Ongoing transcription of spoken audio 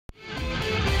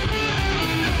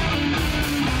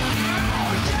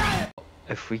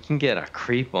if we can get a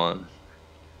creep on,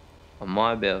 I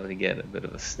might be able to get a bit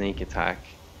of a sneak attack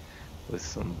with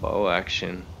some bow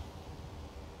action.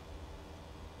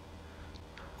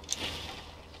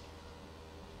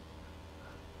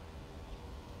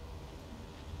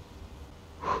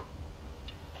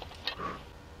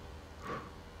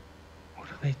 What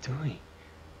are they doing?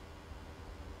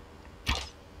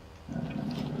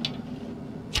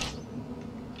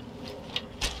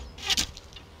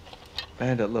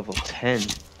 Band at level 10.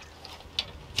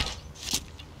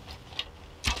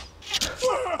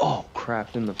 Oh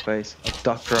crap, in the face. I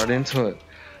ducked right into it.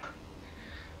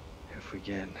 If we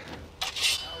get...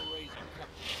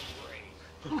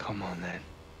 Come on then.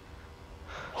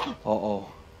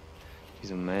 Uh-oh.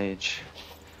 He's a mage.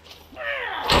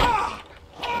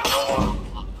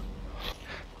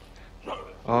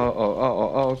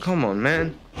 Oh, come on,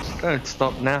 man. Don't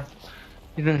stop now.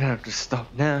 You don't have to stop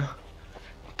now.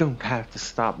 Don't have to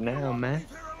stop now, man.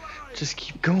 Just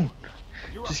keep going.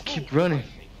 Just keep running.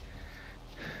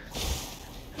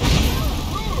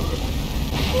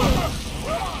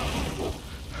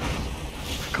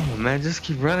 Come on, man. Just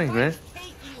keep running, man.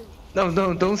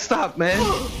 No, don't stop, man.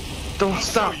 Don't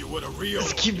stop.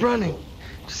 Just keep running.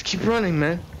 Just keep running,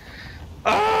 man.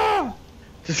 Ah!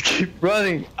 Just keep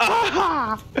running.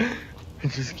 Ah!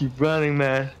 Just keep running,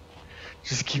 man.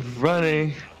 Just keep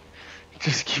running.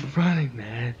 Just keep running,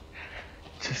 man.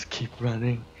 Just keep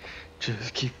running.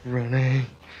 Just keep running.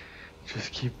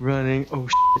 Just keep running. Oh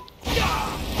shit.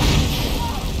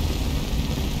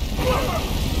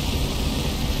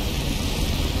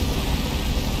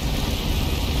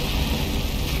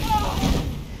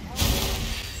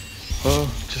 Oh,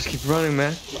 just keep running,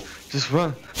 man. Just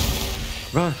run.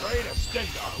 Run.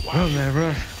 Run, man,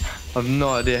 run. I've no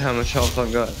idea how much health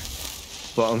I've got,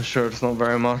 but I'm sure it's not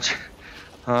very much.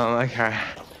 Okay.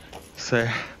 So,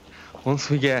 once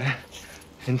we get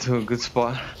into a good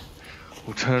spot,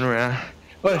 we'll turn around.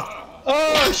 Wait.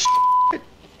 Oh, shit!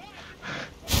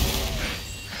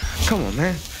 Come on,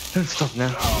 man. Don't stop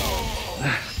now.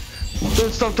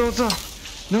 Don't stop, don't stop.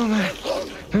 No, man.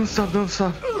 Don't stop, don't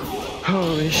stop.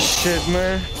 Holy shit,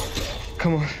 man.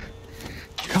 Come on.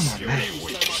 Come on, man.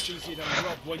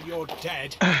 When you're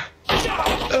dead.